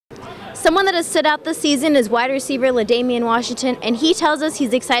Someone that has stood out this season is wide receiver LaDamian Washington, and he tells us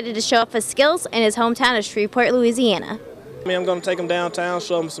he's excited to show off his skills in his hometown of Shreveport, Louisiana. I'm going to take them downtown,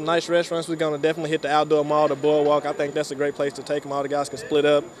 show them some nice restaurants. We're going to definitely hit the outdoor mall, the boardwalk. I think that's a great place to take them. All the guys can split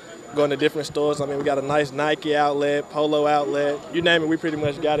up, go into different stores. We got a nice Nike outlet, Polo outlet. You name it, we pretty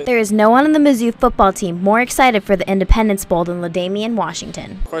much got it. There is no one on the Mizzou football team more excited for the Independence Bowl than LaDamian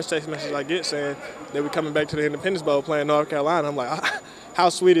Washington. First text message I get saying that we're coming back to the Independence Bowl playing North Carolina. I'm like, how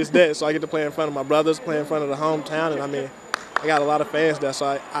sweet is that? So I get to play in front of my brothers, play in front of the hometown, and I got a lot of fans there,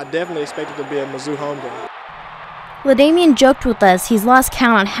 so I definitely expect it to be a Mizzou home game. LaDamian joked with us he's lost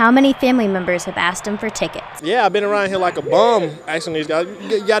count on how many family members have asked him for tickets. Yeah, I've been around here like a bum asking these guys,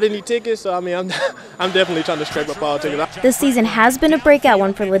 you got any tickets? So I'm definitely trying to scrape up all tickets. This season has been a breakout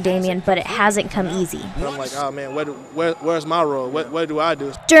one for LaDamian, but it hasn't come easy. And I'm like, oh man, where's my role? What do I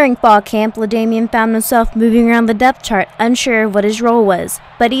do? During fall camp, LaDamian found himself moving around the depth chart, unsure of what his role was.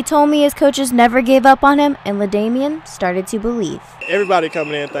 But he told me his coaches never gave up on him, and LaDamian started to believe. Everybody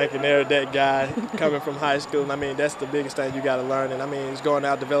coming in thinking they're that guy coming from high school, and that's the biggest thing you got to learn. And it's going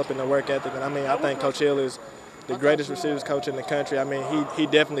out developing the work ethic. And I think Coach Hill is the greatest receivers coach in the country. He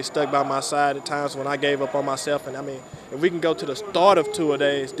definitely stuck by my side at times when I gave up on myself. And if we can go to the start of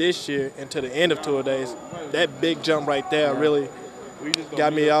two-a-days this year and to the end of two-a-days, that big jump right there really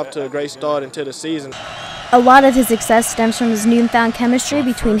got me off to a great start into the season. A lot of his success stems from his newfound chemistry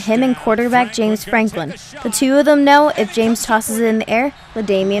between him and quarterback James Franklin. The two of them know if James tosses it in the air,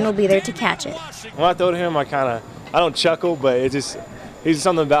 LaDamian will be there to catch it. When I throw to him, I don't chuckle, but he's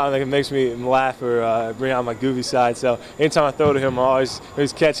something about him that makes me laugh or bring out my goofy side. So anytime I throw to him, I'm always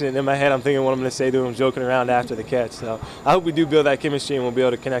catching it in my head. I'm thinking what I'm going to say to him, joking around after the catch. So I hope we do build that chemistry and we'll be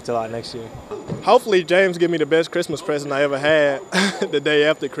able to connect a lot next year. Hopefully James give me the best Christmas present I ever had the day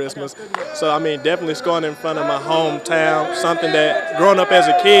after Christmas. So definitely scoring in front of my hometown, something that growing up as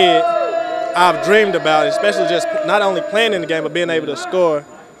a kid I've dreamed about, especially just not only playing in the game but being able to score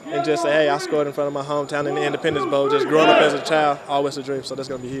and just say, hey, I scored in front of my hometown in the Independence Bowl. Just growing up as a child, always a dream, so that's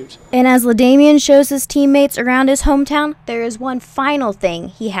going to be huge. And as LaDamian shows his teammates around his hometown, there is one final thing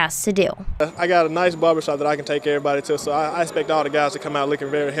he has to do. I got a nice barbershop that I can take everybody to, so I expect all the guys to come out looking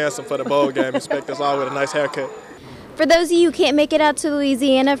very handsome for the bowl game. Expect us all with a nice haircut. For those of you who can't make it out to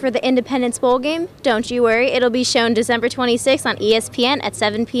Louisiana for the Independence Bowl game, don't you worry. It'll be shown December 26th on ESPN at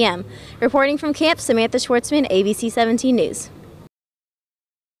 7 p.m. Reporting from camp, Samantha Schwartzman, ABC 17 News.